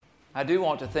I do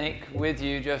want to think with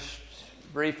you just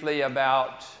briefly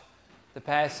about the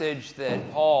passage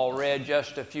that Paul read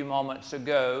just a few moments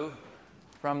ago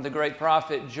from the great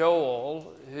prophet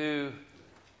Joel, who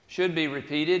should be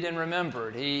repeated and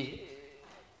remembered. He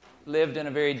lived in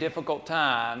a very difficult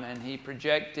time, and he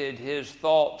projected his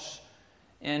thoughts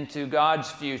into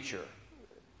God's future.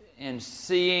 In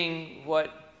seeing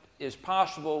what is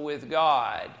possible with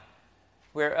God,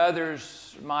 where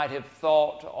others might have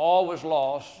thought all was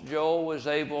lost, Joel was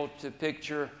able to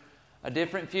picture a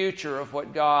different future of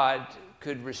what God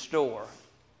could restore.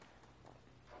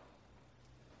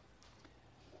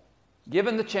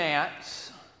 Given the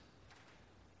chance,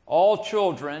 all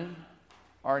children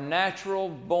are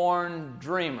natural-born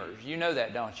dreamers. You know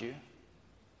that, don't you?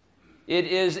 It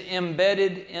is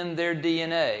embedded in their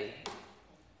DNA.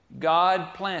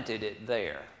 God planted it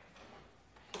there.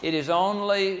 It is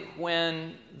only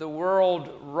when the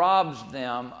world robs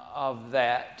them of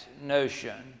that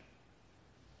notion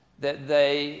that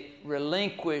they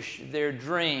relinquish their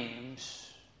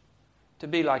dreams to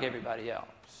be like everybody else.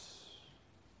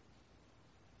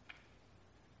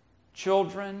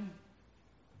 Children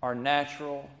are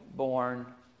natural-born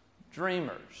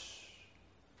dreamers.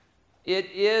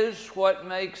 It is what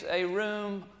makes a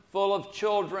room full of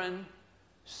children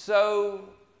so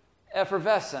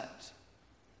effervescent,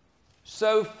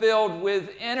 so filled with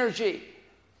energy,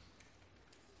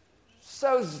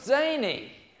 so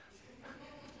zany.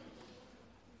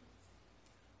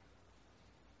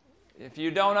 If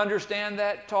you don't understand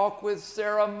that, talk with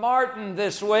Sarah Martin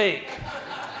this week.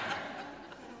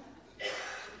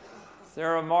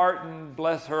 Sarah Martin,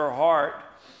 bless her heart,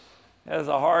 has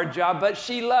a hard job, but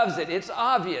she loves it. It's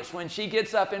obvious when she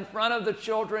gets up in front of the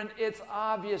children, it's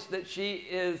obvious that she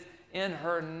is in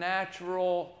her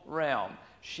natural realm.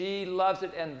 She loves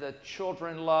it, and the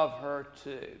children love her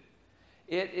too.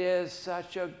 It is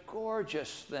such a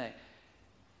gorgeous thing.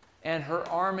 And her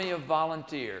army of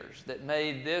volunteers that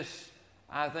made this,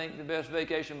 I think, the best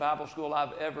vacation Bible school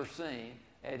I've ever seen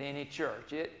at any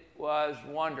church. It was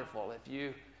wonderful. If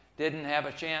you didn't have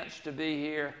a chance to be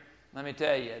here, let me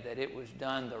tell you that it was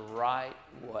done the right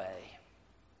way.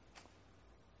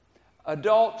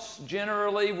 Adults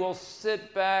generally will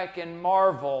sit back and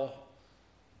marvel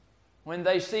when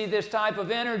they see this type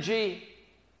of energy.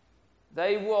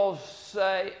 They will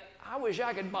say, I wish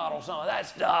I could bottle some of that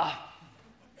stuff.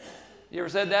 You ever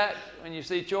said that when you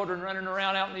see children running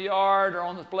around out in the yard or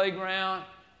on the playground?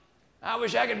 I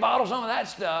wish I could bottle some of that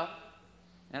stuff.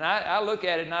 And I look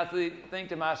at it and I think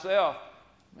to myself,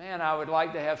 man, I would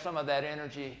like to have some of that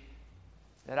energy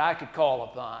that I could call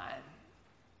upon.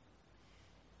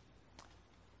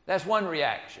 That's one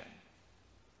reaction.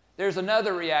 There's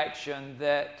another reaction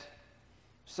that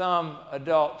some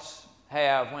adults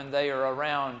have when they are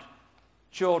around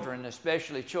children,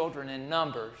 especially children in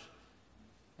numbers.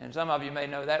 And some of you may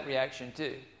know that reaction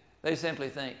too. They simply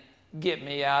think, get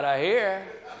me out of here.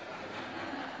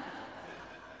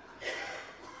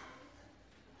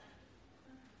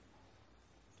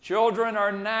 Children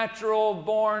are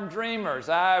natural-born dreamers.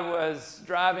 I was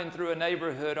driving through a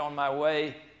neighborhood on my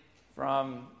way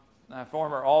from my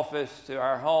former office to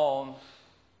our home,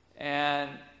 and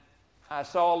I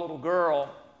saw a little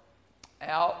girl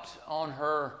out on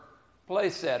her play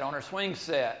set, on her swing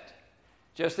set,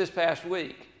 just this past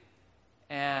week.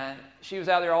 And she was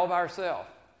out there all by herself.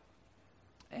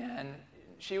 And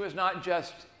she was not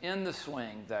just in the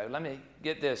swing, though. Let me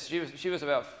get this. She was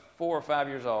about 4 or 5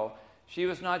 years old. She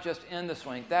was not just in the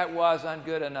swing. That wasn't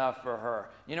good enough for her.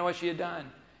 You know what she had done?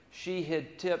 She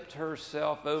had tipped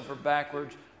herself over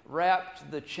backwards, wrapped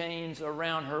the chains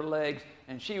around her legs,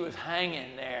 and she was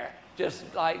hanging there just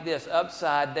like this,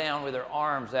 upside down with her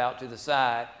arms out to the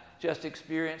side, just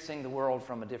experiencing the world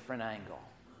from a different angle.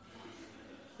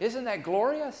 Isn't that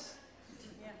glorious?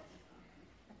 Yeah.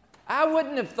 I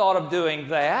wouldn't have thought of doing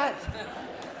that.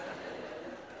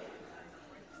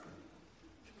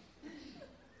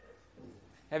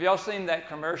 Have y'all seen that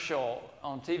commercial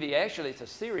on TV? Actually, it's a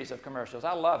series of commercials.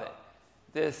 I love it.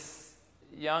 This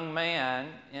young man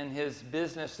in his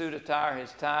business suit attire,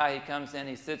 his tie, he comes in,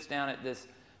 he sits down at this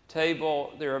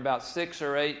table. There are about 6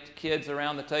 or 8 kids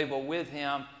around the table with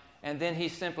him, and then he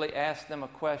simply asks them a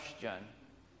question.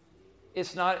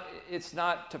 It's not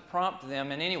to prompt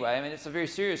them in any way. I mean, it's a very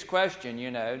serious question,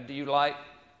 you know. Do you like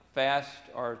fast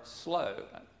or slow?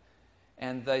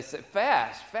 And they say,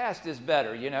 fast is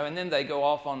better, you know. And then they go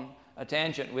off on a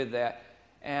tangent with that.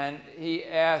 And he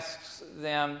asks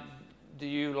them, do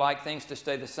you like things to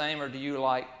stay the same or do you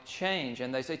like change?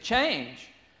 And they say, change.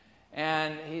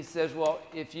 And he says, well,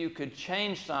 if you could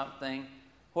change something,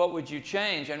 what would you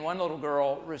change? And one little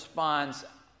girl responds,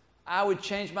 I would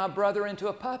change my brother into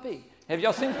a puppy. Have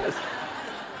y'all seen this?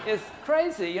 It's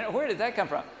crazy. Where did that come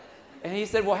from? And he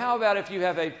said, well, how about if you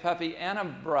have a puppy and a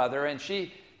brother? And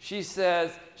she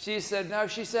said, no,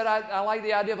 she said, I like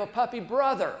the idea of a puppy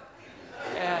brother.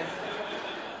 And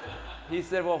he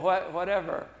said, well,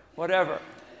 whatever.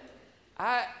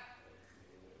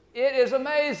 It is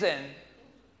amazing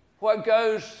what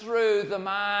goes through the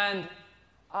mind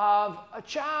of a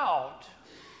child.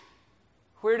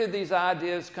 Where did these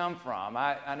ideas come from?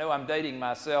 I know I'm dating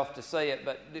myself to say it,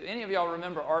 but do any of y'all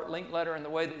remember Art Linkletter and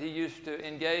the way that he used to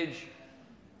engage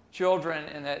children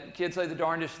and that kids say the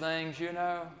darndest things,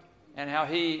 and how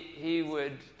he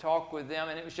would talk with them,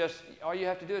 and it was just, all you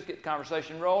have to do is get the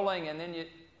conversation rolling, and then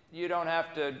you don't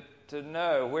have to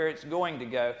know where it's going to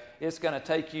go. It's going to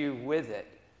take you with it.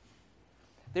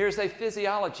 There's a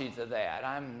physiology to that.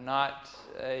 I'm not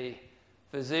a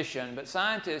physician, but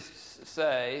scientists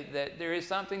say that there is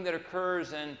something that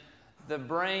occurs in the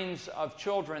brains of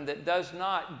children that does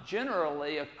not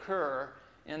generally occur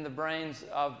in the brains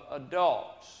of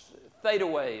adults. Theta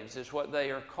waves is what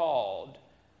they are called.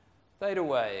 Theta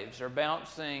waves are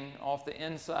bouncing off the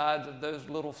insides of those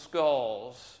little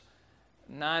skulls,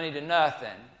 90 to nothing.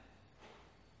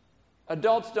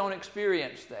 Adults don't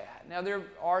experience that. Now, there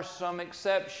are some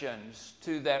exceptions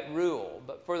to that rule,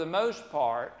 but for the most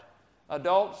part,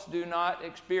 adults do not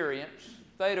experience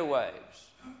theta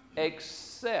waves,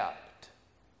 except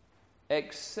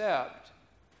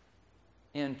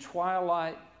in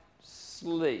twilight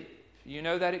sleep. You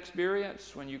know that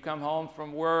experience when you come home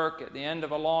from work at the end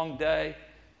of a long day,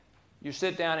 you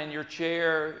sit down in your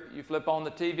chair, you flip on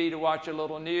the TV to watch a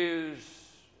little news,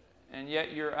 and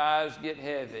yet your eyes get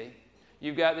heavy.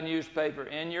 You've got the newspaper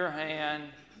in your hand,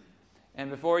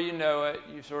 and before you know it,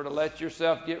 you sort of let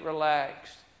yourself get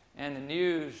relaxed, and the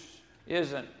news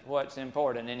isn't what's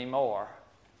important anymore.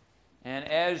 And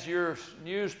as your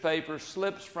newspaper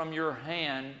slips from your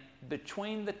hand,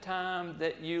 between the time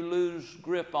that you lose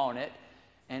grip on it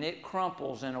and it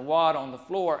crumples in a wad on the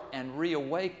floor and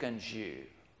reawakens you,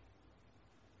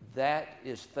 that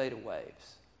is theta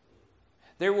waves.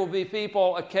 There will be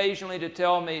people occasionally to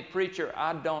tell me, preacher,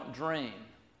 I don't dream.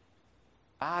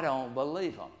 I don't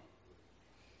believe them.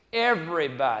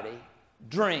 Everybody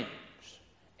dreams.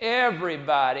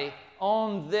 Everybody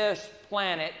on this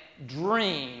planet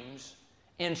dreams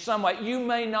in some way. You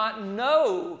may not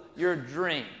know your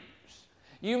dreams.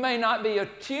 You may not be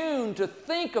attuned to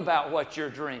think about what you're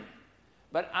dreaming.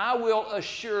 But I will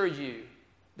assure you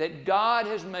that God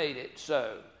has made it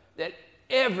so that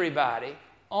everybody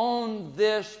on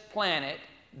this planet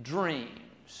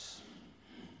dreams.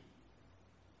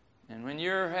 And when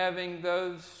you're having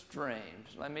those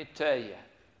dreams, let me tell you,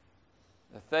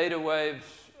 the theta waves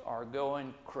are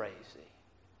going crazy,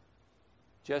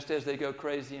 just as they go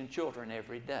crazy in children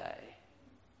every day.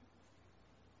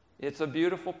 It's a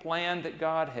beautiful plan that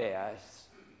God has.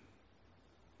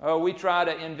 Oh, we try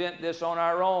to invent this on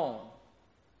our own.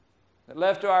 But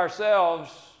left to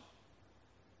ourselves,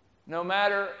 no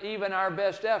matter even our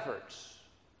best efforts,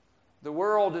 the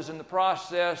world is in the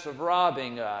process of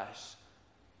robbing us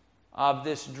of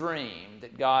this dream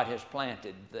that God has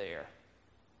planted there.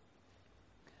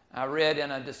 I read in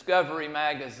a Discovery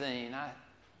magazine, I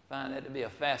find that to be a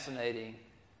fascinating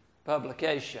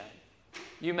publication.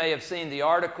 You may have seen the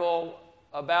article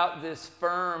about this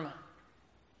firm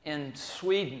in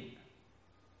Sweden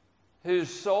whose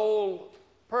sole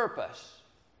purpose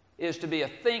is to be a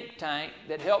think tank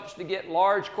that helps to get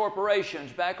large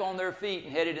corporations back on their feet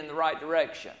and headed in the right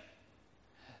direction.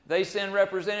 They send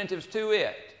representatives to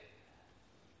it.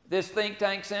 This think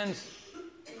tank sends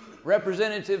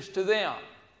representatives to them.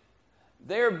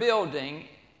 Their building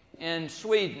in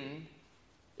Sweden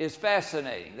is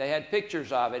fascinating. They had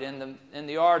pictures of it in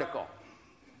the article.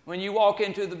 When you walk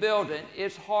into the building,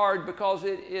 it's hard because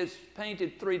it is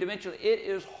painted three-dimensionally. It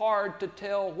is hard to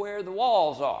tell where the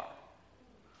walls are.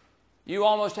 You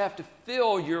almost have to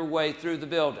feel your way through the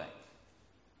building.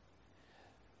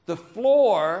 The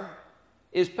floor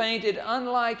is painted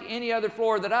unlike any other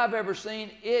floor that I've ever seen.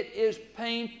 It is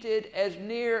painted as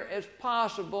near as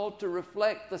possible to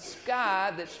reflect the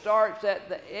sky that starts at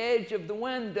the edge of the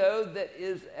window that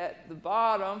is at the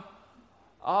bottom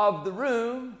of the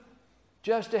room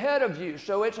just ahead of you.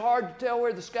 So it's hard to tell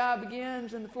where the sky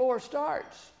begins and the floor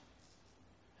starts.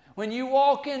 When you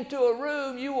walk into a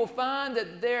room, you will find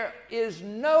that there is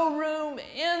no room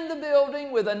in the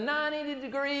building with a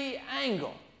 90-degree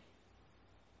angle.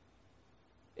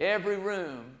 Every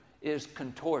room is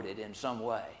contorted in some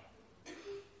way.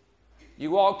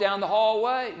 You walk down the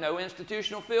hallway, no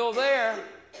institutional feel there.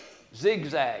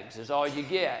 Zigzags is all you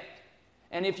get.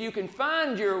 And if you can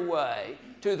find your way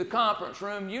to the conference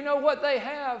room, you know what they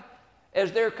have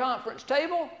as their conference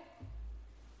table?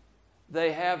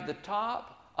 They have the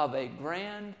top of a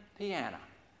grand piano.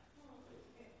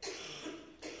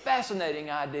 Fascinating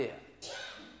idea.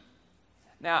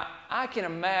 Now, I can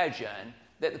imagine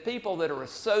that the people that are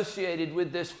associated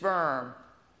with this firm,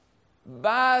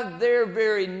 by their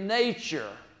very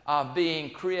nature of being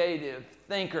creative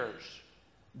thinkers,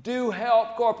 do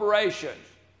help corporations.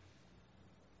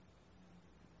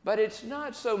 But it's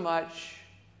not so much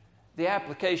the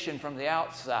application from the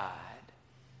outside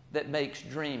that makes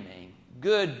dreaming,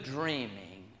 good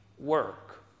dreaming,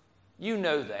 work. You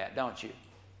know that, don't you?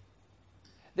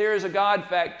 There is a God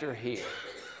factor here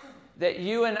that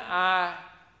you and I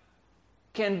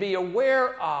can be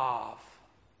aware of,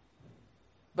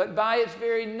 but by its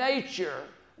very nature,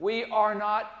 we are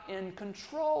not in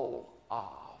control of.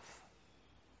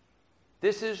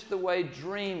 This is the way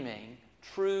dreaming,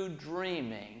 true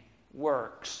dreaming,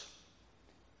 works.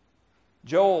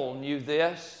 Joel knew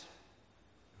this.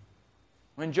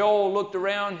 When Joel looked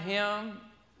around him,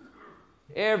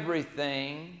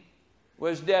 everything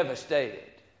was devastated.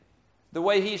 The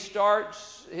way he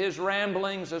starts his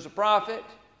ramblings as a prophet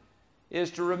is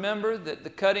to remember that the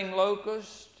cutting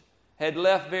locust had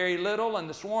left very little, and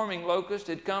the swarming locust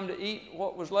had come to eat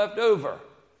what was left over.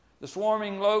 The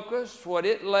swarming locust, what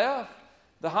it left,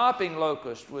 the hopping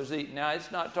locust was eaten. Now, it's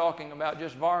not talking about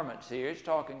just varmints here. It's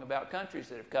talking about countries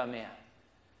that have come in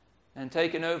and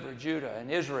taken over Judah and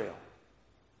Israel.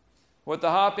 What the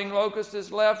hopping locust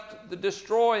has left, the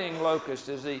destroying locust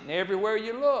has eaten. Everywhere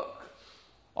you look,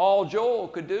 all Joel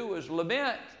could do was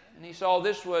lament, and he saw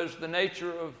this was the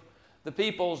nature of the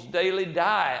people's daily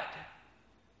diet.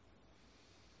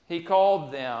 He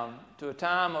called them to a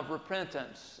time of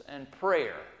repentance and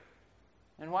prayer.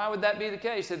 And why would that be the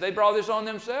case? Had they brought this on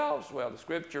themselves? Well, the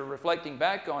scripture reflecting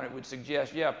back on it would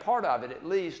suggest, yeah, part of it at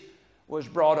least was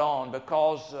brought on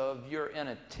because of your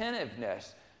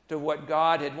inattentiveness to what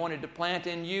God had wanted to plant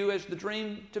in you as the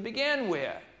dream to begin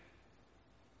with.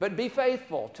 But be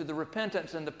faithful to the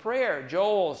repentance and the prayer,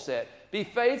 Joel said. Be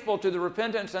faithful to the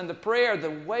repentance and the prayer, the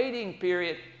waiting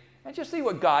period, and just see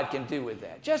what God can do with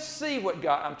that. Just see what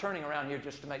God... I'm turning around here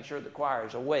just to make sure the choir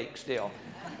is awake still.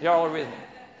 Y'all are with me?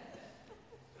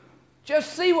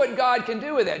 Just see what God can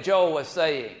do with that, Joel was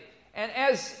saying. And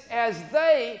as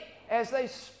they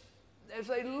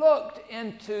looked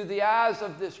into the eyes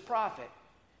of this prophet,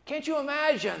 can't you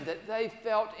imagine that they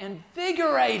felt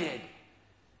invigorated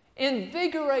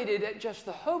at just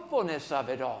the hopefulness of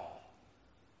it all?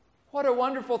 What a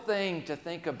wonderful thing to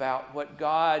think about what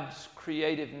God's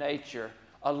creative nature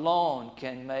alone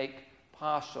can make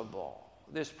possible.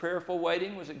 This prayerful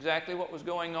waiting was exactly what was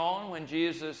going on when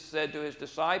Jesus said to his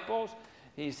disciples,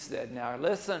 he said, now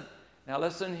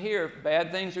listen here,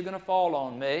 bad things are going to fall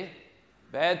on me.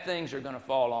 Bad things are going to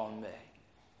fall on me.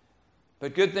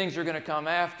 But good things are going to come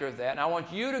after that. And I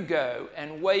want you to go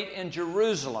and wait in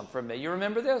Jerusalem for me. You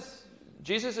remember this?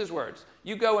 Jesus' words.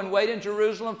 You go and wait in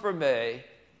Jerusalem for me.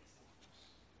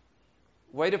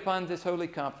 Wait upon this Holy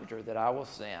Comforter that I will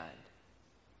send.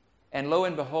 And lo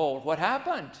and behold, what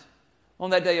happened on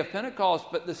that day of Pentecost?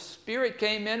 But the Spirit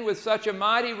came in with such a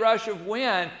mighty rush of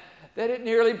wind that it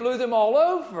nearly blew them all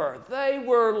over. They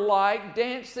were like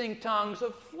dancing tongues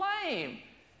of flame.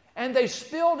 And they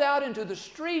spilled out into the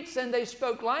streets and they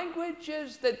spoke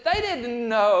languages that they didn't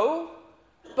know,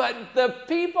 but the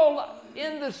people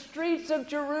in the streets of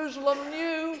Jerusalem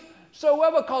knew so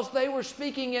well because they were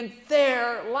speaking in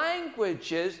their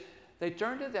languages. They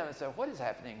turned to them and said, what is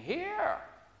happening here?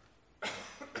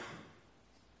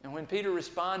 And when Peter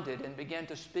responded and began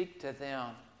to speak to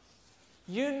them,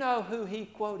 you know who he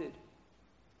quoted.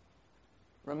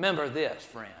 Remember this,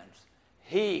 friends.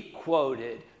 He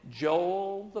quoted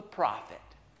Joel the prophet.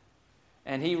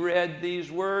 And he read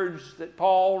these words that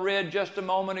Paul read just a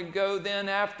moment ago. Then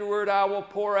afterward I will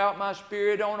pour out my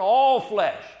Spirit on all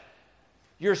flesh.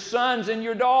 Your sons and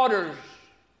your daughters,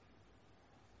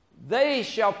 they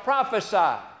shall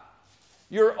prophesy.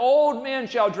 Your old men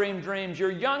shall dream dreams.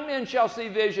 Your young men shall see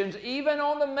visions. Even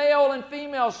on the male and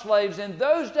female slaves in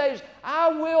those days I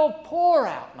will pour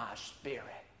out my Spirit.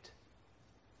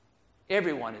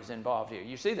 Everyone is involved here.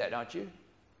 You see that, don't you?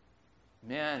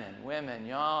 Men and women,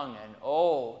 young and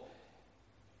old,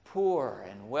 poor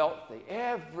and wealthy,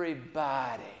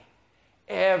 everybody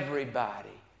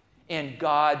in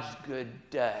God's good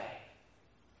day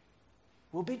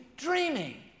will be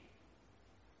dreaming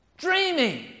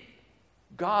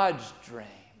God's dreams.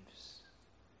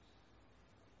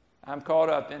 I'm caught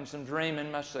up in some dreaming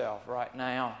myself right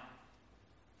now.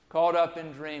 Caught up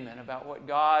in dreaming about what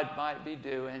God might be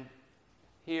doing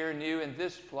here new in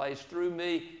this place, through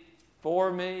me,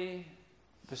 for me,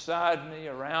 beside me,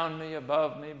 around me,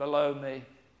 above me, below me,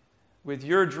 with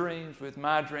your dreams, with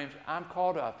my dreams. I'm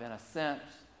caught up in a sense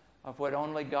of what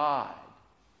only God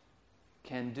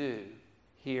can do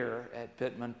here at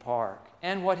Pittman Park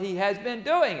and what he has been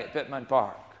doing at Pittman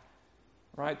Park.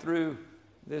 Right through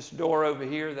this door over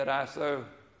here that I so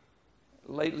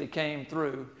lately came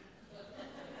through,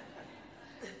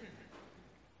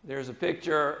 there's a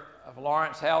picture of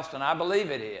Lawrence Houston, I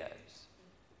believe it is,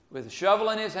 with a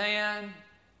shovel in his hand,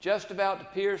 just about to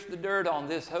pierce the dirt on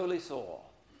this holy soil,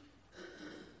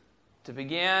 to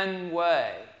begin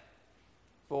way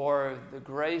for the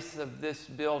grace of this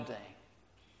building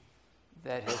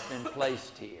that has been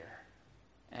placed here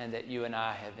and that you and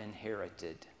I have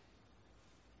inherited.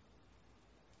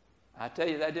 I tell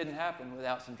you, that didn't happen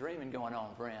without some dreaming going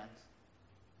on, friends.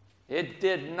 It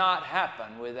did not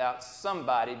happen without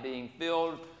somebody being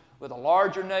filled with a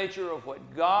larger nature of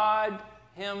what God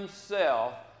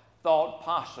himself thought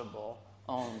possible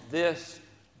on this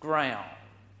ground.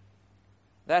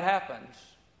 That happens.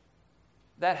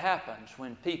 That happens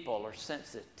when people are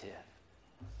sensitive,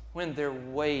 when they're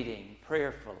waiting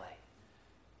prayerfully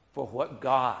for what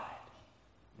God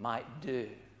might do.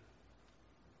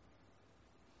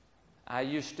 I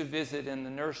used to visit in the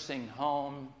nursing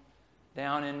home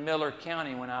down in Miller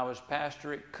County when I was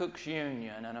pastor at Cook's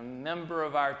Union, and a member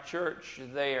of our church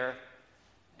there,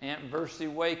 Aunt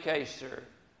Versie Waycaser,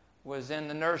 was in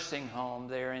the nursing home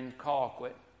there in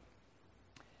Colquitt.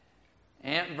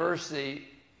 Aunt Versie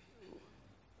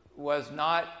was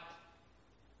not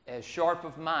as sharp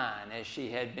of mind as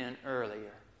she had been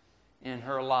earlier in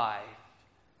her life.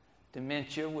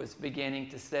 Dementia was beginning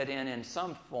to set in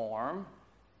some form,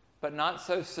 but not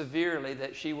so severely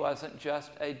that she wasn't just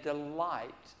a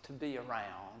delight to be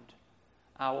around.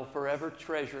 I will forever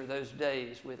treasure those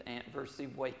days with Aunt Versie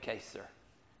Waycaser.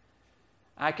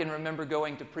 I can remember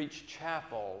going to preach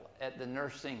chapel at the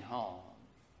nursing home.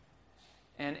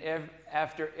 And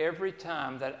after every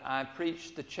time that I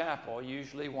preached the chapel,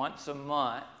 usually once a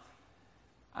month,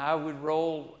 I would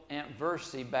roll Aunt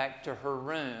Versie back to her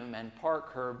room and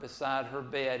park her beside her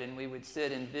bed, and we would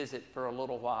sit and visit for a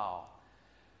little while.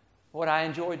 What I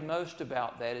enjoyed most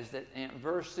about that is that Aunt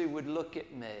Versie would look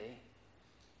at me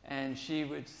and she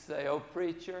would say, "Oh,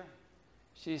 preacher,"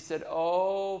 she said,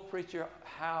 "Oh, preacher,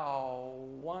 how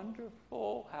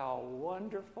wonderful, how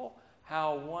wonderful,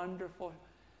 how wonderful.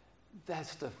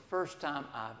 That's the first time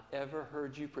I've ever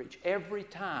heard you preach." Every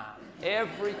time,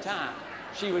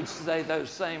 she would say those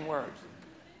same words.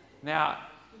 Now,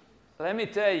 let me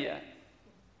tell you,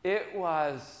 it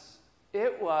was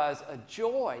a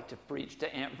joy to preach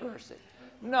to Aunt Versie.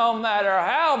 No matter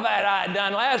how bad I had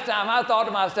done last time, I thought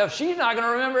to myself, she's not going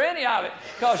to remember any of it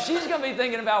because she's going to be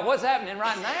thinking about what's happening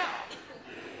right now.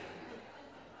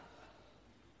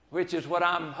 Which is what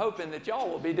I'm hoping that y'all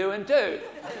will be doing too.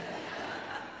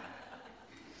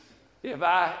 If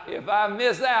I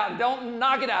miss out, don't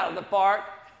knock it out of the park.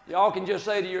 Y'all can just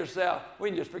say to yourself, we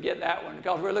can just forget that one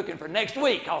because we're looking for next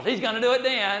week because he's going to do it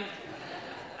then.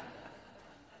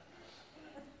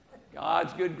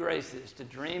 God's good graces to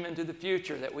dream into the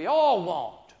future that we all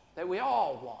want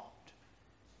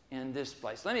in this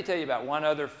place. Let me tell you about one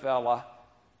other fella.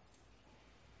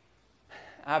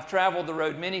 I've traveled the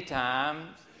road many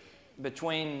times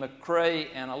between McRae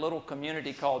and a little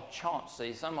community called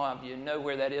Chauncey. Some of you know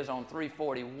where that is on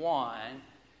 341.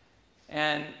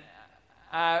 And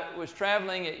I was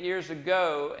traveling it years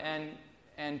ago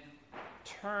and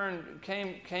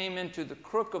came into the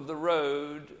crook of the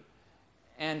road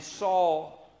and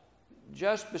saw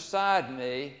just beside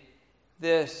me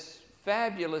this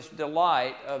fabulous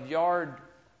delight of yard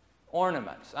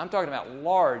ornaments. I'm talking about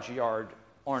large yard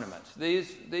ornaments.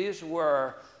 These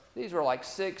were like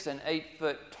 6 and 8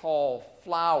 foot tall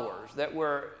flowers that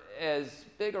were as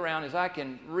big around as I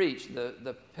can reach.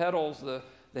 The petals, the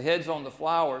heads on the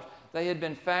flowers, they had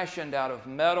been fashioned out of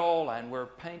metal and were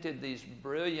painted these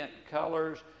brilliant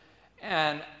colors.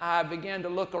 And I began to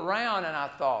look around and I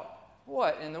thought,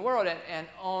 what in the world? And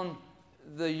on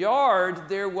the yard,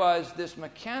 there was this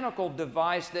mechanical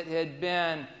device that had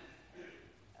been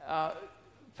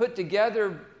put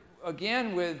together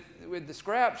again with the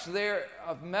scraps there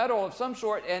of metal of some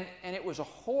sort, and it was a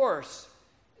horse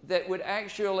that would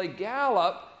actually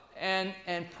gallop and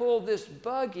pull this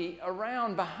buggy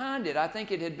around behind it. I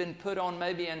think it had been put on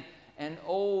maybe an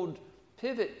old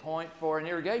pivot point for an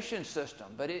irrigation system,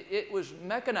 but it was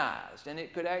mechanized and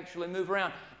it could actually move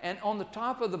around. And on the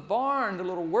top of the barn, the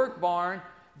little work barn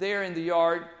there in the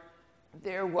yard,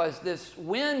 there was this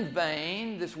wind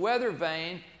vane, this weather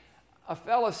vane, a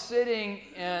fellow sitting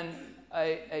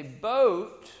a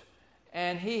boat,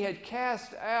 and he had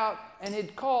cast out and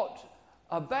had caught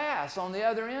a bass on the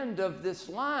other end of this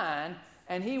line,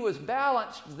 and he was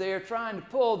balanced there trying to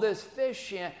pull this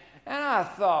fish in. And I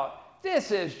thought,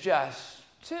 this is just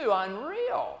too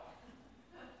unreal.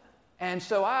 And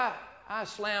so I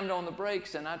slammed on the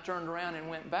brakes, and I turned around and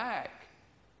went back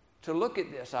to look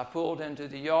at this. I pulled into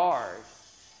the yard.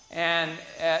 And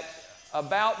at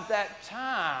about that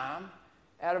time,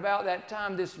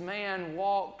 this man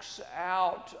walks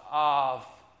out of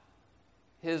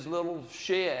his little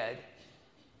shed,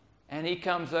 and he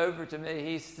comes over to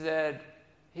me.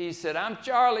 He said, "I'm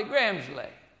Charlie Grimsley."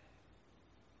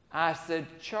 I said,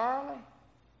 "Charlie?"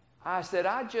 I said,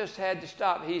 "I just had to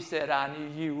stop." He said, "I knew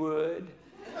you would."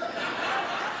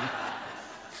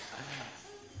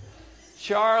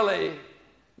 Charlie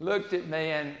looked at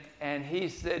me and he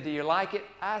said, "Do you like it?"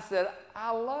 I said,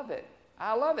 "I love it.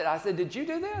 I love it." I said, "Did you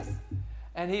do this?"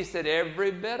 And he said,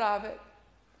 "Every bit of it."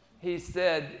 He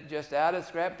said, "Just out of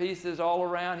scrap pieces all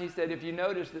around." He said, "If you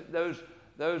notice that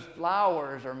those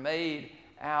flowers are made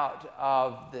out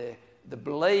of the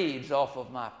blades off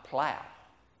of my plow."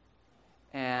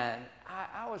 And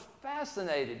I was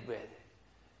fascinated with it.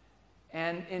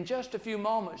 And in just a few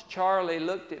moments, Charlie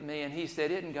looked at me and he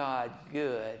said, "Isn't God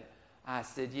good?" I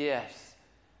said, "Yes."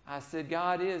 I said,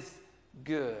 "God is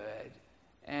good."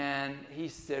 And he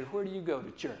said, "Where do you go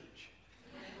to church?"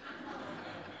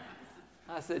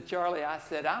 I said, "Charlie," I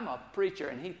said, "I'm a preacher."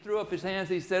 And he threw up his hands.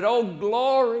 He said, "Oh,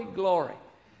 glory, glory."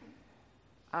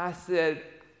 I said,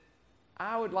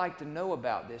 "I would like to know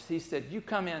about this." He said, you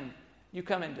come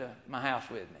into my house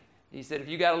with me." He said, "If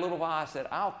you got a little while." I said,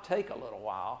 "I'll take a little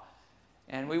while."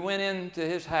 And we went into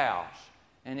his house,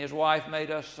 and his wife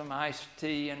made us some iced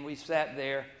tea, and we sat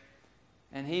there.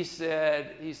 And he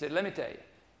said, "Let me tell you."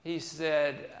 He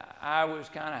said, "I was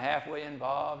kind of halfway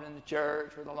involved in the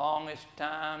church for the longest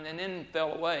time, and then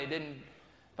fell away, didn't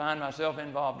find myself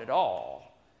involved at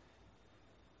all."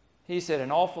 He said,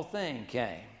 "An awful thing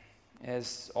came,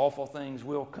 as awful things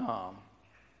will come."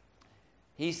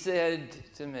 He said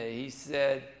to me,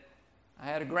 "I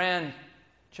had a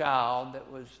grandchild that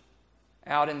was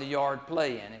out in the yard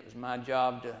playing. It was my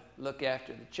job to look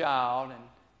after the child, and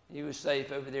he was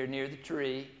safe over there near the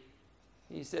tree."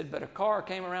 He said, "But a car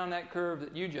came around that curve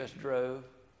that you just drove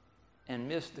and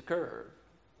missed the curve.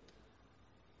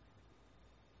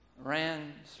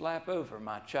 Ran slap over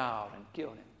my child and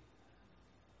killed him."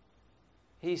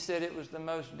 He said it was the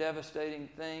most devastating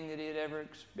thing that he had ever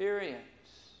experienced.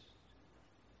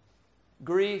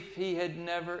 Grief he had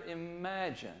never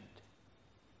imagined.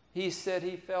 He said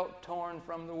he felt torn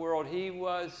from the world. He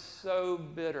was so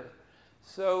bitter,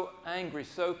 so angry,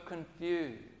 so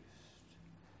confused.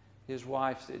 His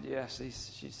wife said, "Yes."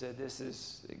 She said, "This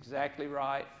is exactly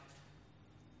right."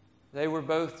 They were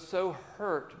both so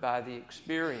hurt by the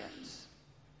experience.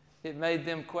 It made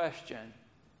them question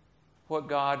what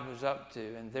God was up to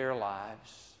in their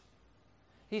lives.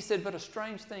 He said, but a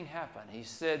strange thing happened. He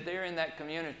said, there in that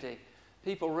community,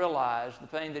 people realized the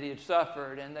pain that he had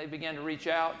suffered, and they began to reach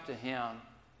out to him.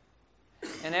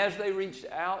 And as they reached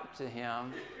out to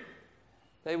him,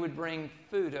 they would bring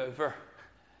food over.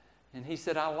 And he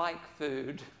said, "I like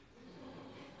food."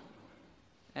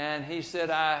 And he said,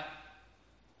 "I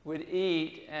would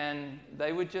eat, and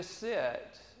they would just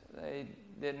sit. They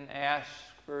didn't ask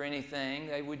for anything.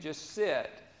 They would just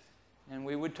sit, and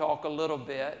we would talk a little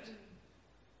bit.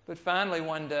 But finally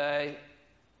one day,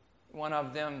 one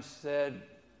of them said,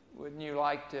 "Wouldn't you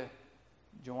like to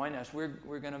join us? We're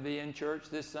going to be in church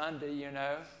this Sunday, you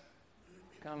know.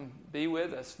 Come be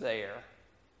with us there."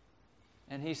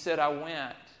 And he said, "I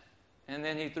went." And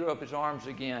then he threw up his arms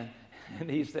again, and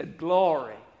he said,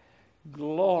 "Glory,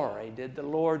 glory, did the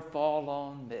Lord fall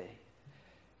on me."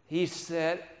 He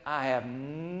said, "I have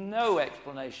no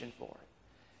explanation for it."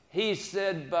 He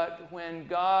said, "But when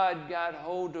God got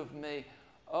hold of me,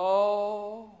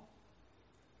 oh,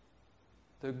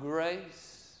 the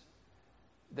grace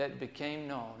that became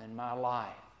known in my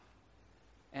life,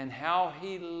 and how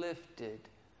he lifted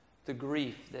the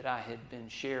grief that I had been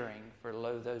sharing for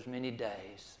those many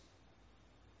days."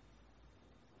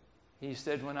 He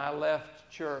said, when I left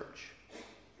church,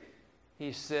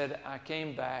 he said, I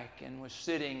came back and was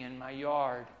sitting in my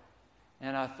yard,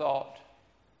 and I thought,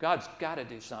 God's got to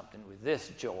do something with this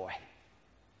joy.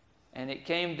 And it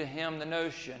came to him, the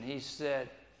notion, he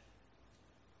said,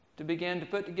 to begin to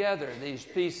put together these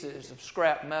pieces of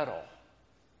scrap metal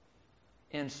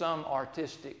in some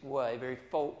artistic way, very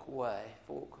folk way,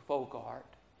 folk art.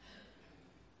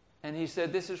 And he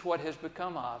said, this is what has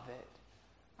become of it.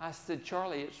 I said,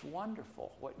 Charlie, it's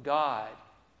wonderful what God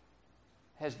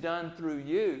has done through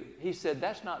you. He said,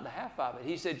 that's not the half of it.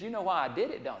 He said, you know why I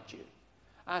did it, don't you?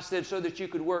 I said, so that you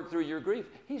could work through your grief.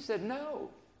 He said, no.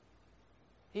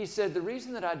 He said, the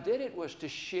reason that I did it was to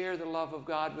share the love of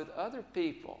God with other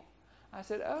people. I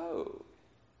said, oh.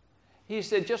 He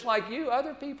said, just like you,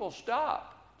 other people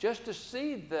stop just to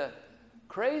see the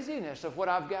craziness of what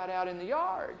I've got out in the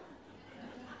yard.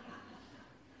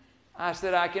 I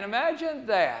said, I can imagine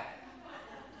that.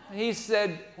 He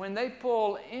said, when they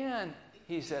pull in,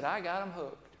 he said, I got them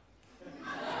hooked.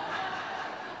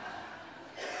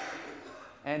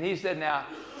 And he said, now,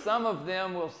 some of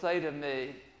them will say to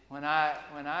me, when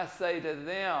I say to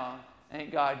them,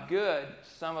 ain't God good?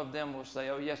 Some of them will say,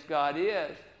 oh, yes, God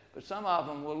is. But some of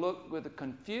them will look with a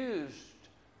confused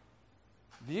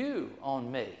view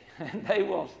on me. And they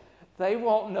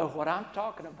won't know what I'm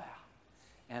talking about.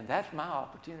 And that's my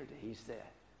opportunity, he said.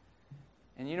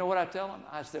 And you know what I tell them?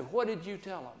 I said, what did you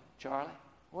tell them, Charlie?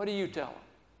 What do you tell them?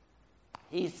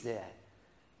 He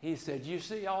said, you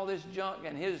see all this junk?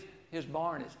 And his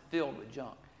barn is filled with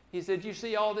junk. He said, you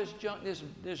see all this junk,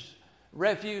 this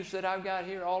refuse that I've got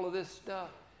here, all of this stuff?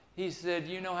 He said,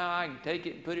 you know how I can take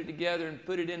it and put it together and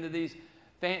put it into these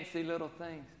fancy little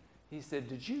things? He said,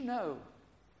 did you know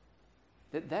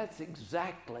that that's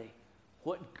exactly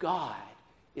what God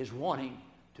is wanting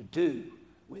to do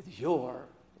with your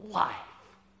life?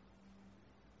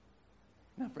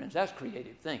 Now, friends, that's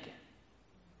creative thinking.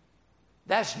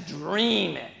 That's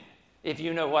dreaming, if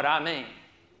you know what I mean.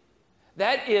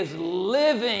 That is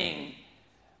living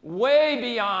way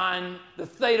beyond the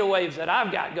theta waves that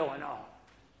I've got going on.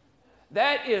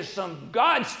 That is some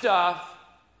God stuff.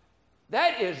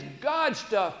 That is God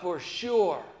stuff for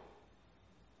sure.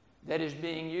 That is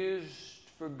being used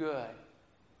for good,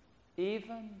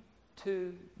 even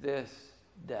to this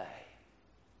day.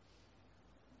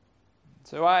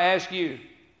 So I ask you,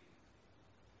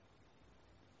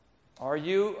 are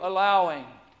you allowing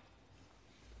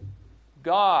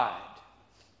God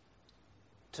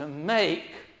to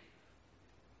make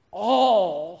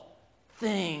all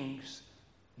things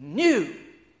new?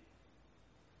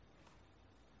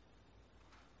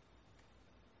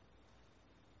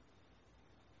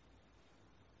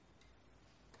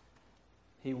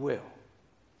 He will.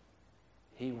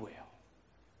 He will.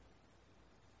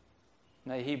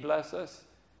 May He bless us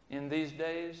in these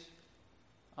days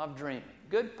of dreaming.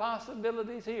 Good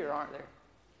possibilities here, aren't there?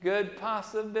 Good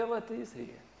possibilities here.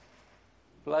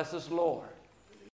 Bless us, Lord.